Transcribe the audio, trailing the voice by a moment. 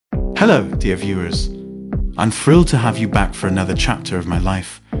Hello, dear viewers. I'm thrilled to have you back for another chapter of my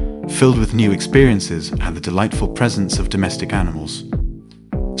life, filled with new experiences and the delightful presence of domestic animals.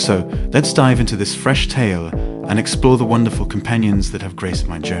 So, let's dive into this fresh tale and explore the wonderful companions that have graced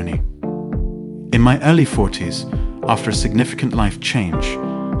my journey. In my early 40s, after a significant life change,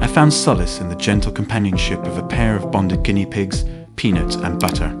 I found solace in the gentle companionship of a pair of bonded guinea pigs, Peanut and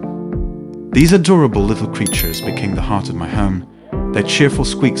Butter. These adorable little creatures became the heart of my home, their cheerful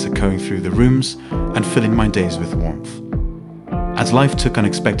squeaks echoing through the rooms and filling my days with warmth. As life took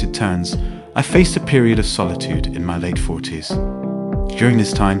unexpected turns, I faced a period of solitude in my late 40s. During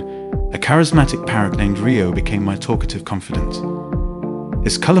this time, a charismatic parrot named Rio became my talkative confidant.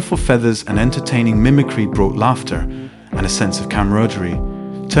 His colourful feathers and entertaining mimicry brought laughter and a sense of camaraderie,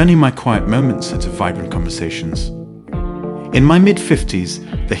 turning my quiet moments into vibrant conversations. In my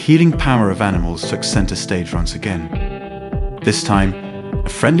mid-50s, the healing power of animals took centre stage once again. This time, a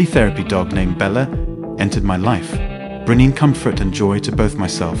friendly therapy dog named Bella entered my life, bringing comfort and joy to both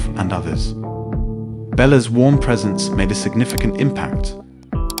myself and others. Bella's warm presence made a significant impact,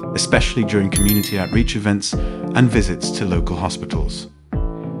 especially during community outreach events and visits to local hospitals.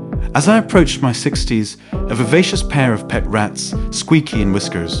 As I approached my 60s, a vivacious pair of pet rats, Squeaky and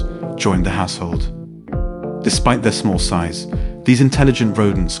Whiskers, joined the household. Despite their small size, these intelligent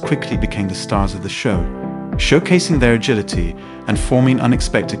rodents quickly became the stars of the show, showcasing their agility and forming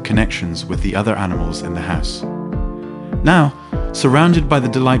unexpected connections with the other animals in the house. Now, surrounded by the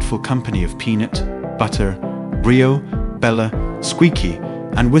delightful company of Peanut, Butter, Rio, Bella, Squeaky,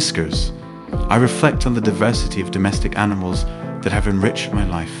 and Whiskers, I reflect on the diversity of domestic animals that have enriched my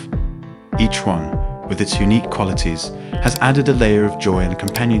life. Each one, with its unique qualities, has added a layer of joy and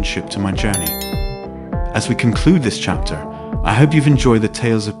companionship to my journey. As we conclude this chapter, I hope you've enjoyed the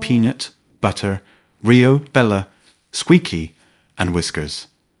tales of Peanut, Butter, Rio, Bella, Squeaky, and Whiskers.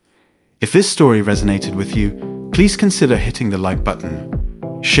 If this story resonated with you, please consider hitting the like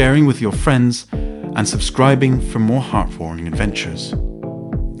button, sharing with your friends, and subscribing for more heartwarming adventures.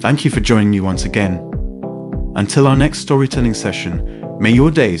 Thank you for joining me once again. Until our next storytelling session, may your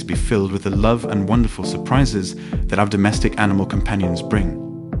days be filled with the love and wonderful surprises that our domestic animal companions bring.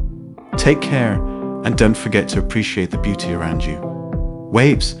 Take care, and don't forget to appreciate the beauty around you.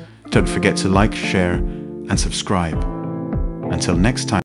 Waves, don't forget to like, share, and subscribe. Until next time.